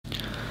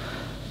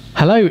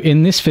Hello,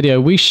 in this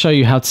video we show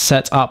you how to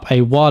set up a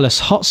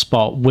wireless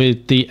hotspot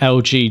with the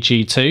LG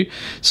G2.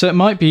 So it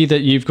might be that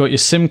you've got your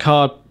SIM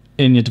card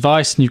in your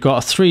device and you've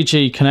got a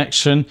 3G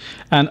connection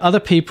and other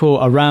people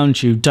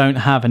around you don't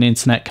have an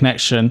internet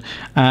connection.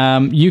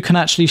 You can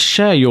actually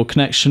share your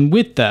connection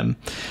with them.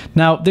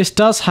 Now this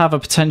does have a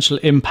potential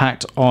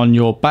impact on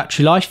your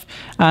battery life,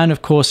 and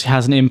of course it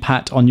has an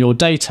impact on your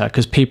data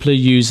because people are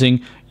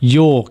using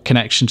your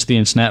connection to the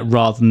internet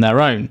rather than their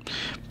own.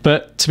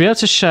 But to be able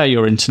to share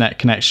your internet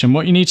connection,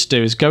 what you need to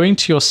do is go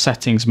into your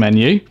settings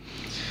menu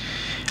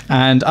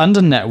and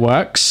under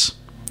networks,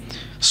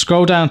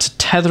 scroll down to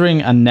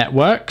tethering and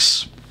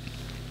networks,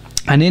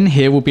 and in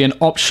here will be an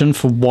option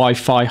for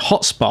Wi-Fi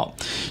hotspot.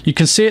 You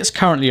can see it's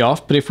currently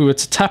off, but if we were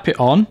to tap it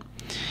on,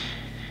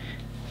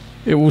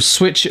 it will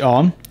switch it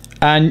on,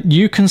 and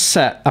you can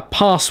set a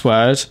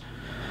password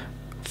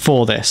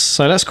for this.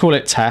 So let's call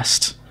it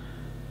test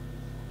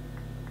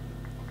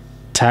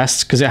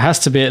because it has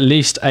to be at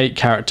least 8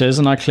 characters,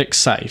 and I click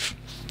save.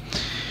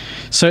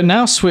 So it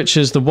now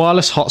switches the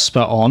wireless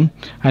hotspot on,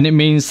 and it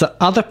means that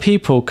other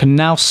people can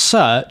now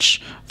search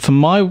for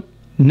my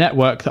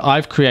network that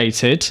I've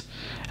created,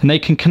 and they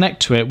can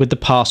connect to it with the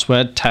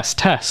password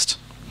test.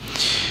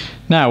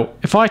 Now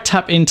if I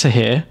tap into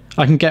here,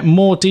 I can get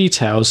more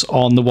details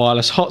on the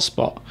wireless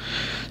hotspot.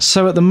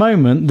 So at the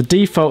moment the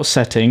default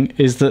setting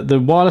is that the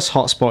wireless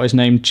hotspot is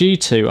named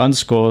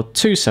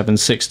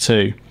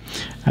G2_2762.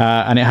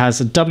 And it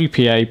has a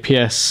WPA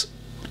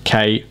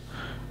PSK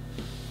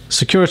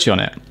security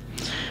on it.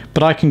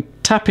 But I can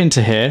tap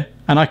into here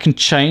and I can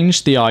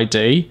change the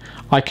ID,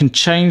 I can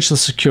change the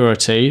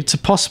security to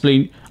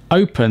possibly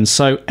open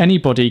so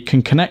anybody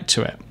can connect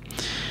to it.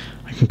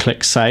 I can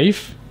click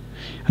save,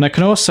 and I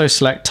can also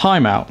select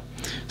timeout.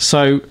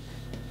 So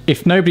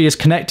if nobody is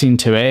connecting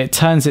to it, it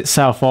turns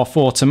itself off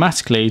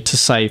automatically to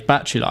save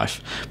battery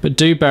life. But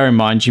do bear in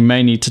mind you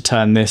may need to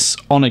turn this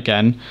on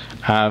again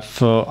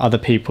for other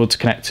people to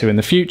connect to in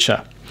the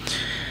future.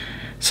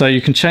 So you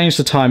can change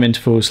the time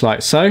intervals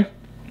like so.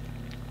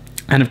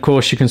 And of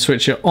course you can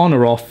switch it on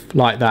or off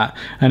like that,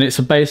 and it's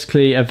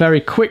basically a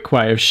very quick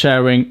way of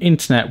sharing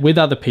internet with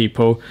other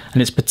people,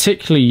 and it's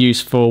particularly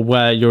useful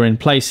where you're in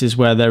places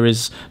where there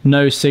is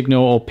no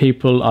signal or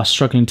people are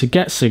struggling to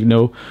get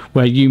signal,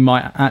 where you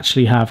might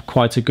actually have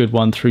quite a good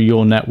one through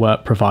your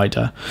network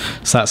provider.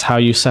 So that's how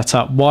you set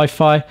up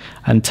Wi-Fi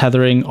and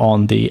tethering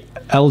on the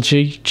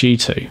LG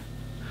G2.